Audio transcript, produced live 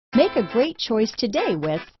Make a great choice today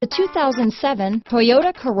with the 2007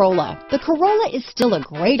 Toyota Corolla. The Corolla is still a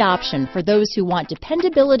great option for those who want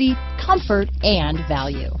dependability, comfort, and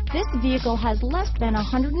value. This vehicle has less than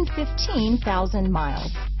 115,000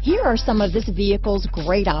 miles. Here are some of this vehicle's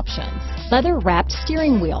great options: leather-wrapped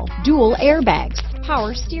steering wheel, dual airbags,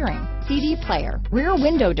 power steering, CD player, rear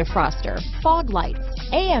window defroster, fog lights,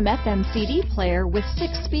 AM/FM CD player with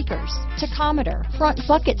 6 speakers, tachometer, front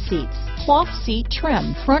bucket seats, cloth seat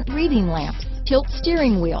trim, front reading lamps, tilt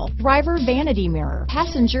steering wheel, driver vanity mirror,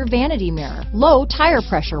 passenger vanity mirror, low tire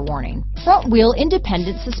pressure warning, front wheel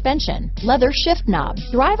independent suspension, leather shift knob.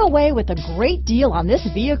 Drive away with a great deal on this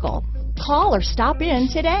vehicle. Call or stop in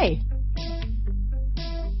today.